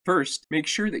First, make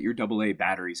sure that your AA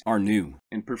batteries are new,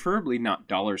 and preferably not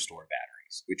dollar store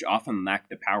batteries, which often lack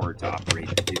the power to operate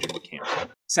the digital camera.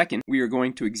 Second, we are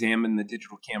going to examine the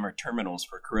digital camera terminals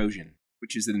for corrosion,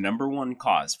 which is the #1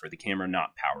 cause for the camera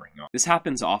not powering on. This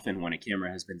happens often when a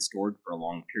camera has been stored for a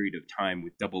long period of time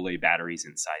with AA batteries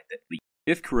inside that leak.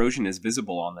 If corrosion is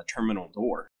visible on the terminal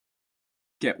door,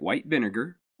 get white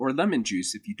vinegar or lemon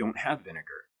juice if you don't have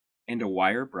vinegar, and a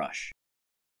wire brush.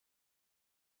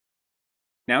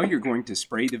 Now you're going to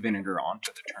spray the vinegar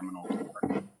onto the terminal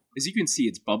door. As you can see,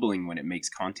 it's bubbling when it makes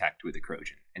contact with the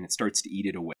corrosion, and it starts to eat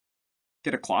it away.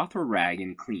 Get a cloth or rag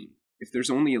and clean. If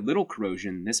there's only a little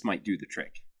corrosion, this might do the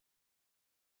trick.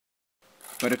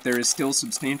 But if there is still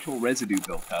substantial residue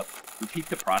built up, repeat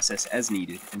the process as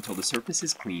needed until the surface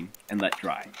is clean and let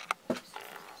dry.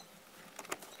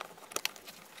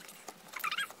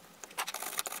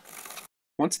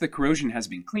 Once the corrosion has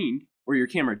been cleaned, or your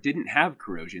camera didn't have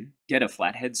corrosion, get a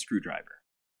flathead screwdriver.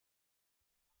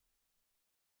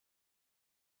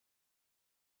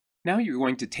 Now you're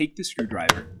going to take the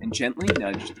screwdriver and gently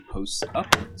nudge the posts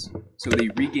upwards so they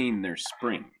regain their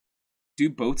spring. Do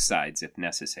both sides if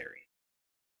necessary.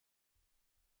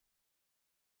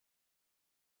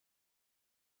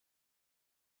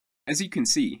 As you can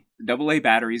see, the AA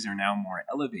batteries are now more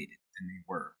elevated than they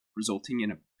were, resulting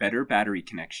in a better battery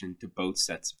connection to both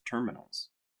sets of terminals.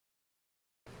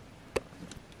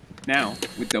 Now,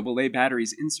 with AA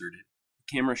batteries inserted,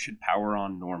 the camera should power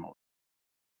on normally.